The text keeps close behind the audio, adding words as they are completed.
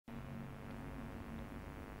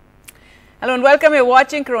Hello and welcome. You're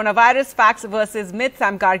watching Coronavirus Facts versus Myths.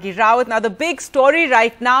 I'm Gargi Rawat. Now, the big story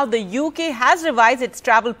right now, the UK has revised its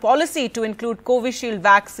travel policy to include Covishield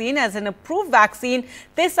vaccine as an approved vaccine.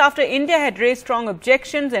 This after India had raised strong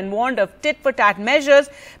objections and warned of tit-for-tat measures.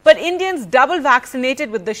 But Indians double vaccinated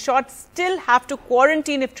with the shot still have to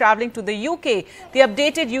quarantine if travelling to the UK. The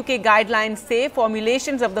updated UK guidelines say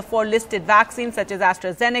formulations of the four listed vaccines such as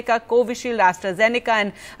AstraZeneca, Covishield, AstraZeneca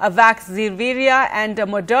and Vaccination and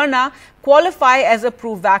Moderna qualify as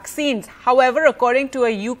approved vaccines. However, according to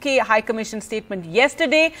a UK High Commission statement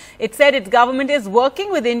yesterday, it said its government is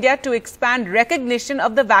working with India to expand recognition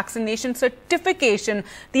of the vaccination certification.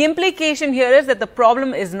 The implication here is that the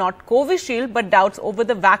problem is not Covishield but doubts over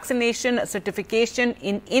the vaccination certification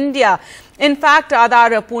in India. In fact, Adar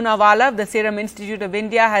Poonawala of the Serum Institute of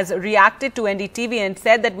India has reacted to NDTV and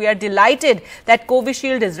said that we are delighted that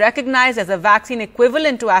Covishield is recognized as a vaccine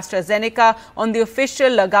equivalent to AstraZeneca on the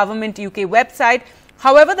official government UK website.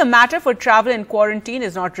 However, the matter for travel and quarantine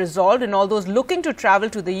is not resolved, and all those looking to travel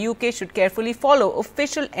to the UK should carefully follow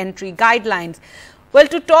official entry guidelines. Well,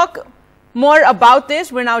 to talk more about this,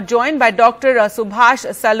 we're now joined by Dr. Subhash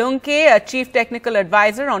Salunke, a Chief Technical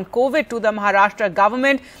Advisor on COVID to the Maharashtra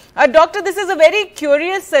government. Doctor, this is a very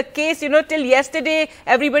curious case. You know, till yesterday,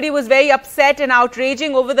 everybody was very upset and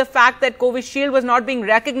outraging over the fact that Covishield was not being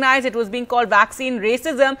recognized. It was being called vaccine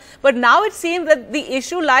racism. But now it seems that the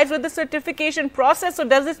issue lies with the certification process. So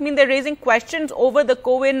does this mean they're raising questions over the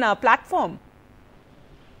CoWIN platform?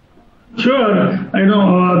 Sure, I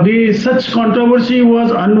know such controversy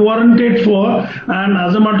was unwarranted and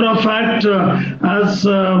as a matter of fact, as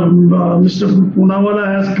Mr. Poonawala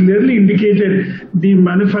has clearly indicated, the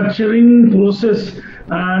manufacturing process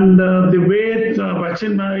and the way the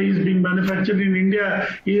vaccine is being manufactured in India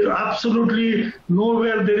is absolutely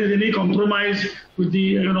nowhere there is any compromise with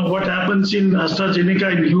the what happens in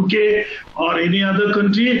AstraZeneca in UK or any other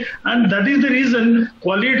country, and that is the reason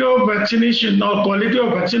quality of vaccination or quality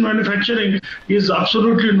of vaccine manufacturing is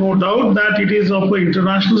absolutely no doubt that it is of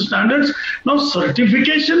international standards. Now,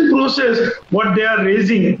 certification process, what they are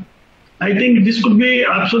raising, I think this could be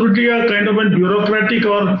absolutely a kind of a bureaucratic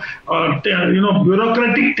or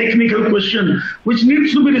bureaucratic technical question which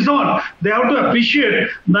needs to be resolved. They have to appreciate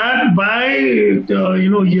that by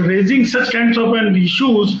raising such kinds of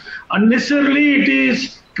issues, unnecessarily it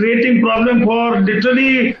is creating problem for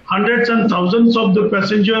literally hundreds and thousands of the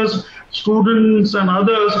passengers, students and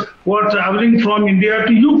others who are traveling from India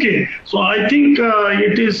to UK. So I think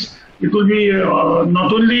it will be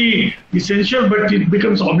not only essential, but it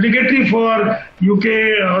becomes obligatory for UK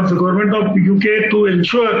or the government of UK to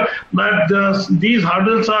ensure that these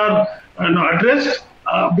hurdles are addressed.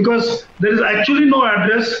 Because there is actually no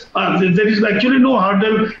there is actually no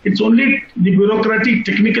hurdle. It's only the bureaucratic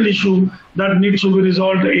technical issue that needs to be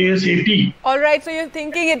resolved ASAP. All right, so you're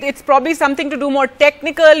thinking it's probably something to do more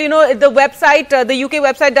technical. You know, the website, the UK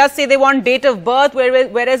website does say they want date of birth,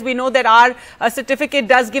 whereas we know that our certificate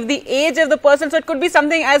does give the age of the person. So it could be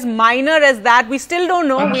something as minor as that. We still don't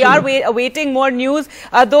know. Absolutely. We are awaiting more news.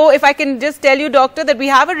 Though, if I can just tell you, Doctor, that we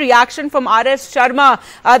have a reaction from R.S. Sharma,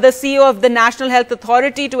 the CEO of the National Health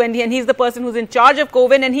Authority to India, and he's the person who's in charge of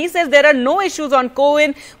COVID, and he says there are no issues on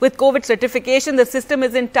CoWIN with COVID certification. The system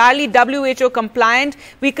is entirely WHO compliant.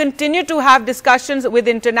 We continue to have discussions with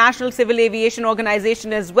International Civil Aviation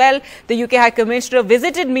Organization as well. The UK High Commissioner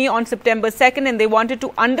visited me on September 2nd and they wanted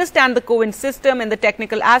to understand the CoWIN system and the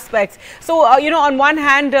technical aspects. So, on one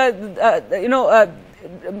hand,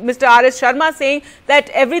 Mr. R.S. Sharma saying that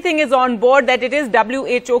everything is on board, that it is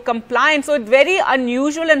WHO compliant. So it's very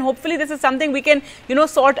unusual, and hopefully this is something we can,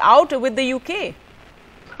 sort out with the UK.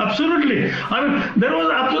 Absolutely. I mean, there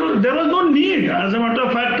was no need. As a matter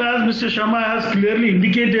of fact, as Mr. Sharma has clearly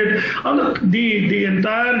indicated, the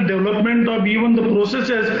entire development of even the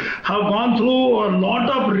processes have gone through a lot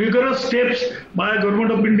of rigorous steps by Government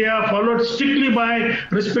of India, followed strictly by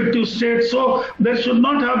respective states. So there should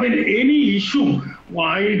not have been any issue.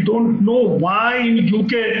 I don't know why in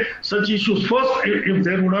UK such issues. First, if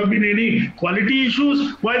there would have been any quality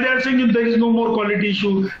issues, why they are saying if there is no more quality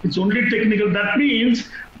issue, it's only technical. That means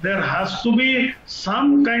there has to be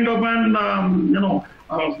some kind of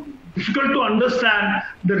difficult to understand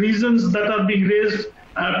the reasons that are being raised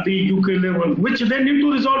at the UK level, which they need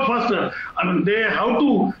to resolve faster. I mean, they have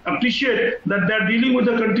to appreciate that they are dealing with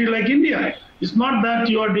a country like India. It's not that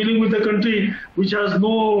you are dealing with a country which has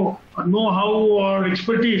no know-how or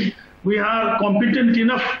expertise. We are competent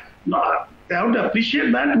enough. They have to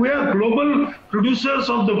appreciate that we are global producers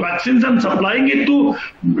of the vaccines and supplying it to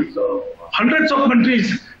hundreds of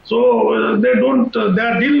countries. So they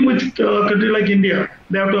are dealing with a country like India.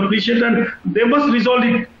 They have to appreciate, and they must resolve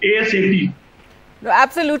it ASAP. No,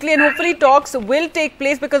 absolutely, and hopefully talks will take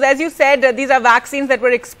place, because as you said, these are vaccines that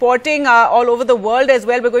we're exporting all over the world as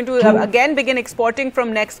well. We're going to again begin exporting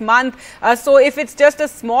from next month. So if it's just a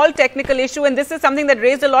small technical issue, and this is something that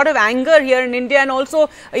raised a lot of anger here in India, and also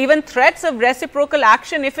even threats of reciprocal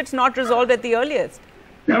action if it's not resolved at the earliest.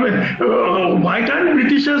 I mean, why can't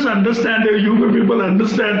Britishers understand, you people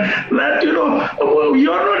understand that, you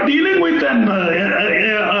are not dealing with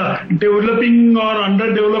a developing or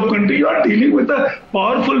underdeveloped country. You are dealing with a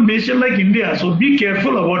powerful nation like India. So be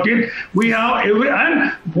careful about it. We have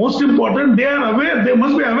and most important, they are aware, they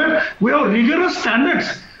must be aware, we have rigorous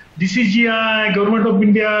standards. DCGI, Government of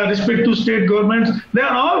India, respect to state governments, we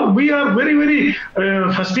are very, very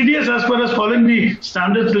fastidious as far as following the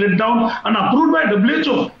standards laid down and approved by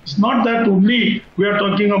WHO. It's not that only we are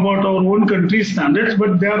talking about our own country's standards,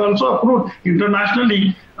 but they are also approved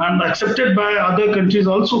internationally and accepted by other countries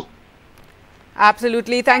also.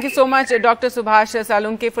 Absolutely. Thank you so much, Dr. Subhash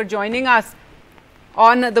Salunke, for joining us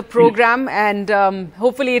on the program, and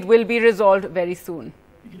hopefully it will be resolved very soon.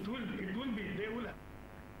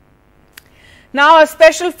 Now, a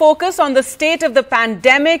special focus on the state of the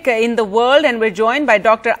pandemic in the world, and we're joined by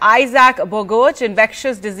Dr. Isaac Bogoch,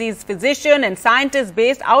 infectious disease physician and scientist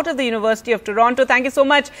based out of the University of Toronto. Thank you so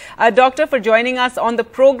much, Doctor, for joining us on the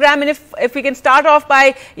program. And if we can start off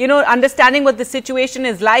by, understanding what the situation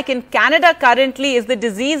is like in Canada currently, is the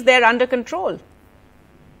disease there under control?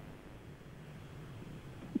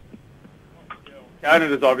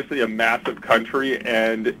 Canada is obviously a massive country,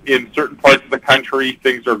 and in certain parts of the country,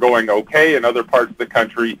 things are going okay. In other parts of the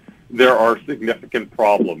country, there are significant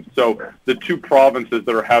problems. So the two provinces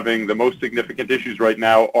that are having the most significant issues right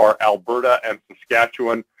now are Alberta and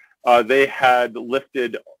Saskatchewan. They had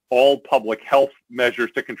lifted all public health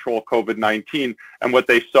measures to control COVID-19, and what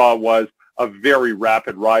they saw was a very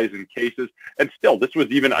rapid rise in cases. And still, this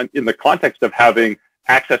was even in the context of having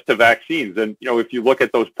access to vaccines. And, if you look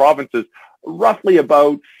at those provinces, roughly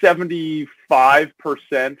about 75%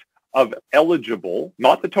 of eligible,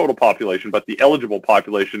 not the total population, but the eligible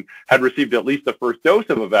population had received at least the first dose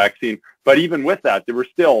of a vaccine. But even with that, there were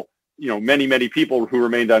still, many, many people who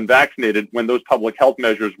remained unvaccinated. When those public health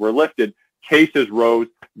measures were lifted, cases rose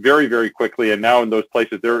very, very quickly. And now in those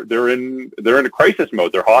places, they're in a crisis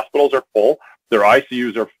mode. Their hospitals are full, their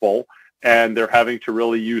ICUs are full, and they're having to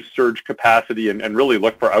really use surge capacity and really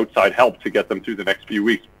look for outside help to get them through the next few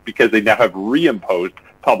weeks, because they now have reimposed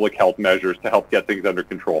public health measures to help get things under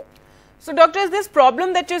control. So, Doctor, is this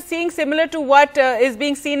problem that you're seeing similar to what is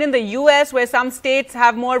being seen in the U.S., where some states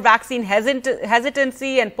have more vaccine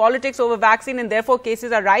hesitancy and politics over vaccine, and therefore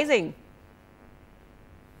cases are rising?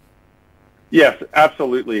 Yes,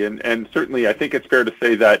 absolutely. And certainly I think it's fair to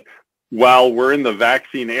say that while we're in the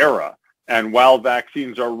vaccine era, and while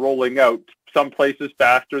vaccines are rolling out some places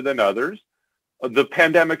faster than others, the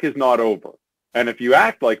pandemic is not over. And if you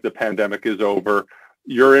act like the pandemic is over,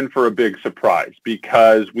 you're in for a big surprise,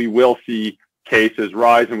 because we will see cases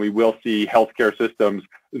rise and we will see healthcare systems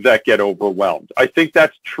that get overwhelmed. I think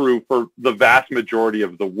that's true for the vast majority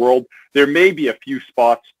of the world. There may be a few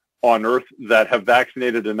spots on Earth that have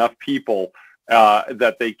vaccinated enough people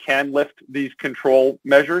that they can lift these control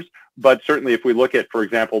measures. But certainly if we look at, for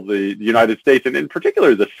example, the United States, and in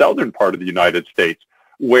particular the southern part of the United States,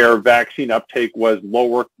 where vaccine uptake was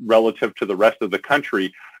lower relative to the rest of the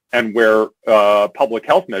country, and where public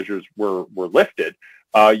health measures were lifted,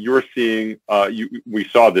 you're seeing, we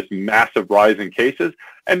saw this massive rise in cases,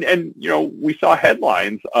 and we saw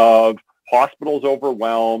headlines of hospitals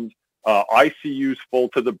overwhelmed, ICUs full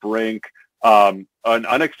to the brink, an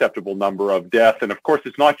unacceptable number of deaths. And of course,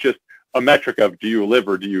 it's not just a metric of do you live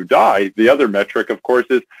or do you die. The other metric, of course,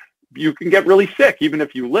 is you can get really sick. Even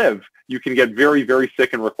if you live, you can get very, very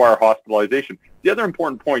sick and require hospitalization. The other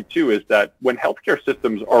important point, too, is that when healthcare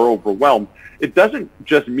systems are overwhelmed, it doesn't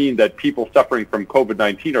just mean that people suffering from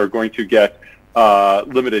COVID-19 are going to get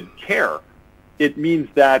limited care. It means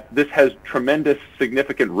that this has tremendous,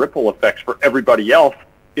 significant ripple effects for everybody else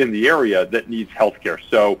in the area that needs healthcare.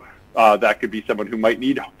 So that could be someone who might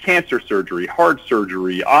need cancer surgery, heart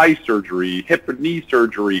surgery, eye surgery, hip and knee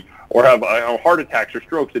surgery, or have heart attacks or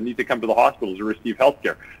strokes and need to come to the hospital to receive health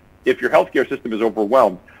care. If your healthcare system is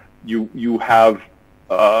overwhelmed, you have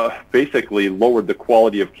basically lowered the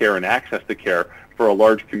quality of care and access to care for a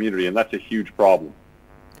large community, and that's a huge problem.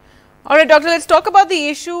 All right, Doctor, let's talk about the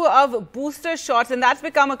issue of booster shots, and that's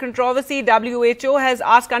become a controversy. WHO has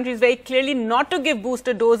asked countries very clearly not to give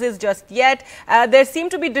booster doses just yet. There seem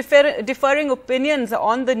to be differing opinions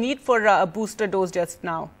on the need for a booster dose just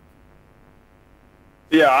now.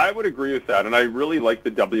 Yeah, I would agree with that, and I really like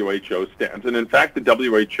the WHO stance. And in fact, the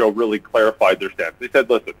WHO really clarified their stance. They said,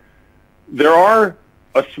 listen, there's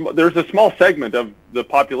a small segment of the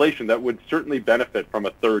population that would certainly benefit from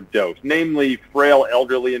a third dose, namely frail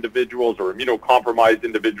elderly individuals or immunocompromised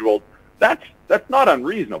individuals. That's not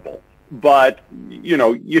unreasonable. But,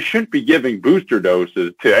 you shouldn't be giving booster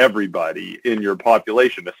doses to everybody in your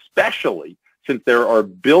population, especially since there are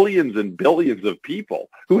billions and billions of people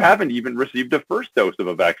who haven't even received a first dose of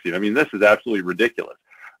a vaccine. I mean, this is absolutely ridiculous.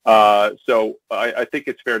 So I think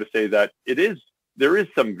it's fair to say that there is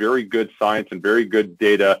some very good science and very good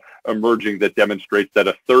data emerging that demonstrates that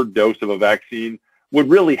a third dose of a vaccine would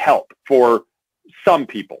really help for some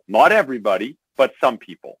people, not everybody, but some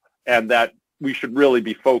people, and that we should really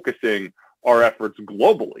be focusing our efforts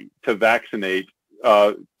globally to vaccinate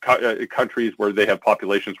countries where they have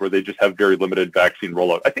populations where they just have very limited vaccine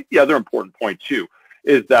rollout. I think the other important point, too,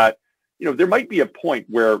 is that, there might be a point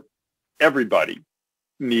where everybody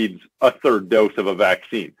needs a third dose of a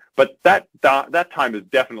vaccine. But that time is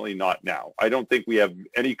definitely not now. I don't think we have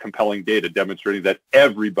any compelling data demonstrating that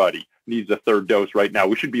everybody needs a third dose right now.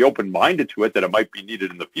 We should be open-minded to it, that it might be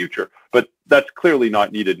needed in the future, but that's clearly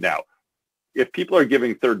not needed now. If people are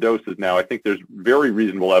giving third doses now, I think there's very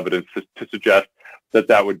reasonable evidence to suggest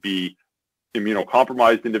that would be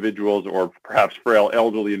immunocompromised individuals or perhaps frail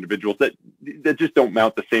elderly individuals that just don't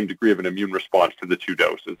mount the same degree of an immune response to the two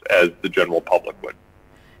doses as the general public would.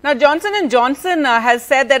 Now, Johnson & Johnson has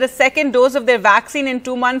said that a second dose of their vaccine in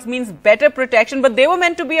 2 months means better protection, but they were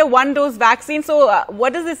meant to be a one-dose vaccine. So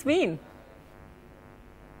what does this mean?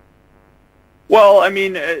 Well, I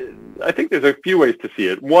mean, I think there's a few ways to see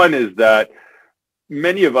it. One is that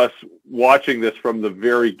many of us watching this from the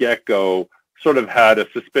very get-go sort of had a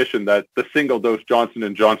suspicion that the single-dose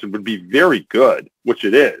Johnson & Johnson would be very good, which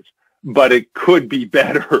it is, but it could be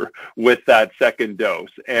better with that second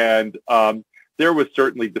dose. And there was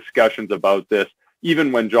certainly discussions about this,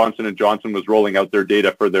 even when Johnson & Johnson was rolling out their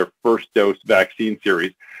data for their first dose vaccine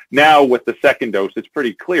series. Now, with the second dose, it's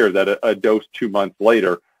pretty clear that a dose 2 months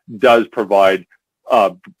later does provide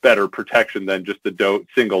better protection than just the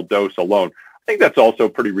single dose alone. I think that's also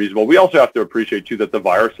pretty reasonable. We also have to appreciate, too, that the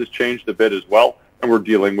virus has changed a bit as well, and we're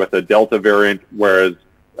dealing with a Delta variant, whereas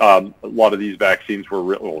a lot of these vaccines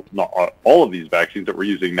were, not all of these vaccines that we're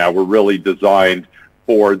using now were really designed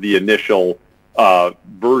for the initial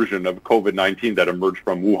version of COVID-19 that emerged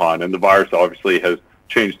from Wuhan, and the virus obviously has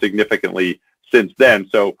changed significantly since then.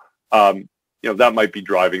 So, that might be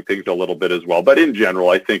driving things a little bit as well. But in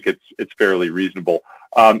general, I think it's fairly reasonable.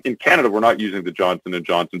 In Canada, we're not using the Johnson &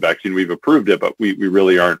 Johnson vaccine. We've approved it, but we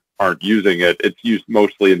really aren't using it. It's used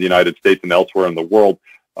mostly in the United States and elsewhere in the world.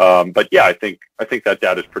 But yeah, I think that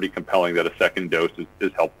data is pretty compelling that a second dose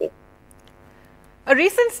is helpful. A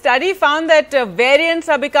recent study found that variants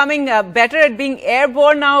are becoming better at being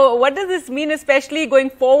airborne. Now, what does this mean, especially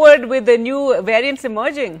going forward with the new variants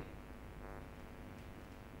emerging?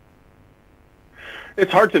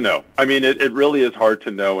 It's hard to know. I mean, it really is hard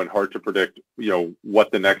to know and hard to predict,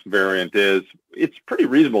 what the next variant is. It's pretty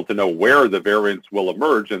reasonable to know where the variants will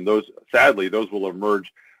emerge, and sadly, those will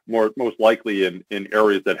emerge most likely in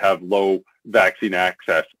areas that have low vaccine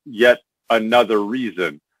access. Yet another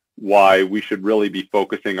reason why we should really be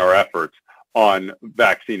focusing our efforts on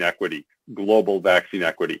vaccine equity, global vaccine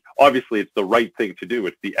equity. Obviously, it's the right thing to do.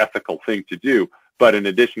 It's the ethical thing to do. But in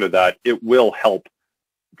addition to that, it will help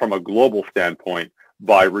from a global standpoint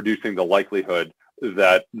by reducing the likelihood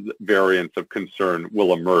that variants of concern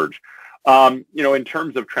will emerge. In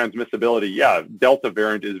terms of transmissibility, yeah, Delta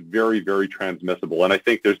variant is very, very transmissible. And I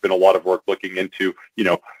think there's been a lot of work looking into,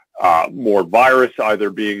 more virus either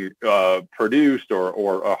being produced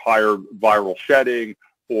or a higher viral shedding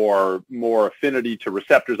or more affinity to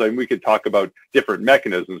receptors. I mean, we could talk about different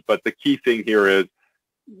mechanisms, but the key thing here is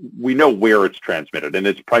we know where it's transmitted, and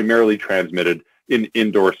it's primarily transmitted in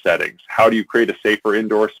indoor settings. How do you create a safer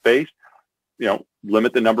indoor space?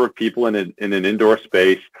 Limit the number of people in an indoor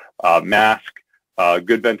space, mask,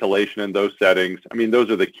 good ventilation in those settings. I mean, those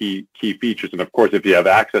are the key features. And of course, if you have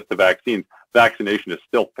access to vaccines, vaccination is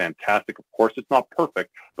still fantastic. Of course, it's not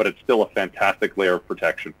perfect, but it's still a fantastic layer of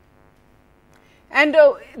protection. And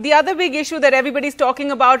the other big issue that everybody's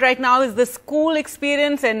talking about right now is the school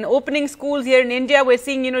experience and opening schools here in India. We're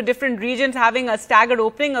seeing, different regions having a staggered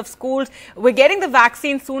opening of schools. We're getting the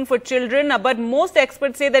vaccine soon for children, but most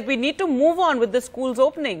experts say that we need to move on with the schools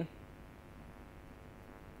opening.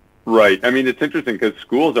 Right. I mean, it's interesting because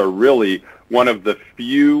schools are really one of the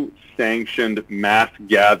few sanctioned mass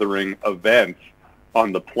gathering events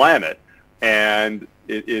on the planet. And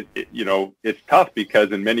it's tough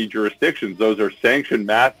because in many jurisdictions, those are sanctioned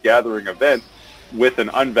mass gathering events with an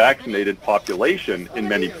unvaccinated population in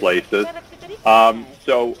many places.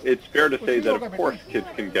 So it's fair to say that, of course, kids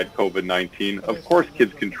can get COVID-19. Of course,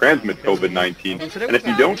 kids can transmit COVID-19. And if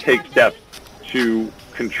you don't take steps to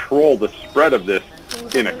control the spread of this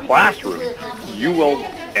in a classroom, you will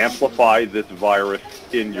amplify this virus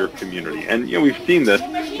in your community. And, we've seen this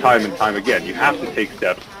time and time again. You have to take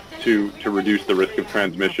steps to reduce the risk of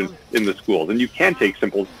transmission in the schools. And you can take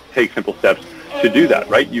simple steps to do that,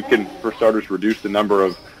 right? You can, for starters, reduce the number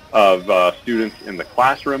of students in the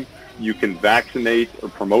classroom. You can vaccinate or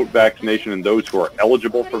promote vaccination in those who are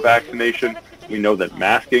eligible for vaccination. We know that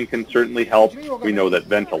masking can certainly help. We know that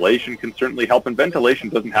ventilation can certainly help. And ventilation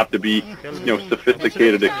doesn't have to be,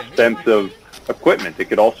 sophisticated, expensive equipment. It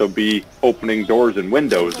could also be opening doors and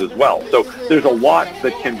windows as well. So there's a lot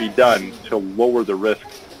that can be done to lower the risk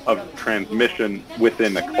of transmission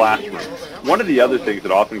within a classroom. One of the other things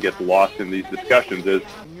that often gets lost in these discussions is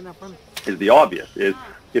the obvious, is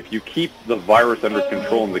if you keep the virus under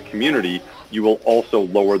control in the community, you will also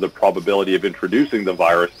lower the probability of introducing the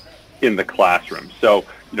virus in the classroom. So,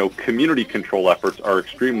 community control efforts are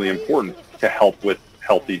extremely important to help with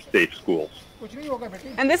healthy, safe schools.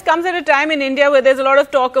 And this comes at a time in India where there's a lot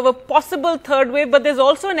of talk of a possible third wave, but there's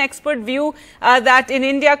also an expert view that in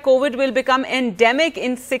India, COVID will become endemic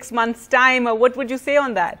in 6 months' time. What would you say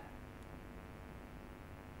on that?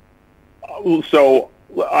 So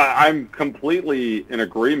I'm completely in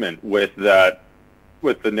agreement with that,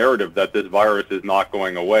 with the narrative that this virus is not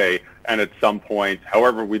going away. And at some point,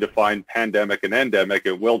 however we define pandemic and endemic,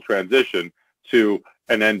 it will transition to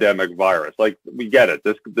an endemic virus. Like, we get it.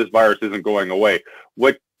 This virus isn't going away.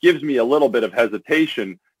 What gives me a little bit of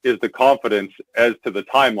hesitation is the confidence as to the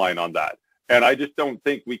timeline on that. And I just don't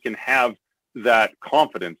think we can have that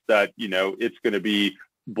confidence that, it's going to be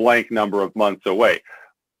blank number of months away.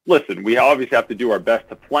 Listen, we obviously have to do our best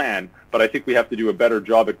to plan, but I think we have to do a better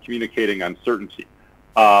job at communicating uncertainty.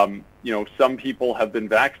 Some people have been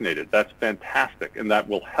vaccinated. That's fantastic, and that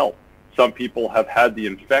will help. Some people have had the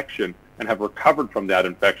infection and have recovered from that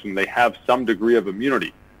infection. They have some degree of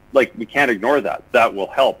immunity. We can't ignore that. That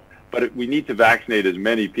will help. But we need to vaccinate as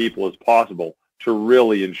many people as possible to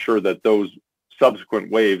really ensure that those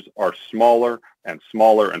subsequent waves are smaller and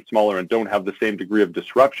smaller and smaller and don't have the same degree of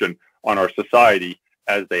disruption on our society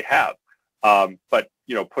as they have. But,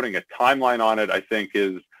 putting a timeline on it, I think,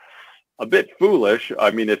 is a bit foolish.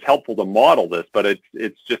 I mean, it's helpful to model this, but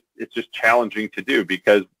it's just challenging to do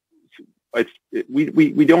because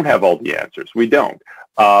we don't have all the answers. We don't.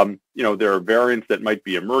 There are variants that might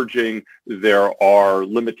be emerging. There are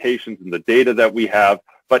limitations in the data that we have,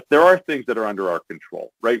 but there are things that are under our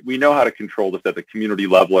control, right? We know how to control this at the community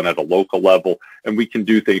level and at a local level, and we can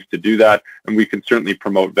do things to do that, and we can certainly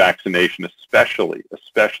promote vaccination,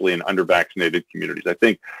 especially in under-vaccinated communities. I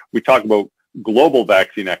think we talk about global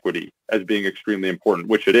vaccine equity as being extremely important,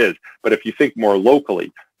 which it is, but if you think more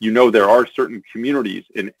locally, there are certain communities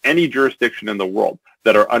in any jurisdiction in the world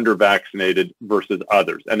that are under-vaccinated versus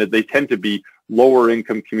others. And they tend to be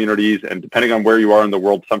lower-income communities, and depending on where you are in the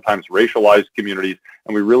world, sometimes racialized communities.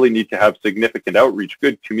 And we really need to have significant outreach,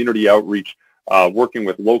 good community outreach, working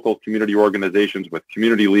with local community organizations, with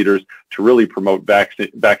community leaders to really promote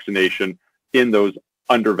vaccination in those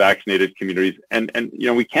under-vaccinated communities. And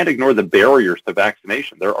we can't ignore the barriers to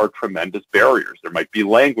vaccination. There are tremendous barriers. There might be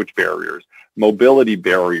language barriers, mobility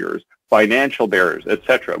barriers, financial barriers,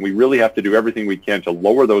 etc. And we really have to do everything we can to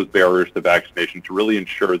lower those barriers to vaccination to really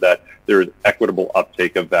ensure that there is equitable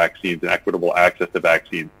uptake of vaccines and equitable access to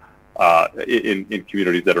vaccines in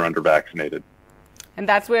communities that are under-vaccinated. And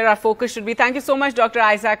that's where our focus should be. Thank you so much, Dr.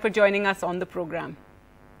 Isaac, for joining us on the program.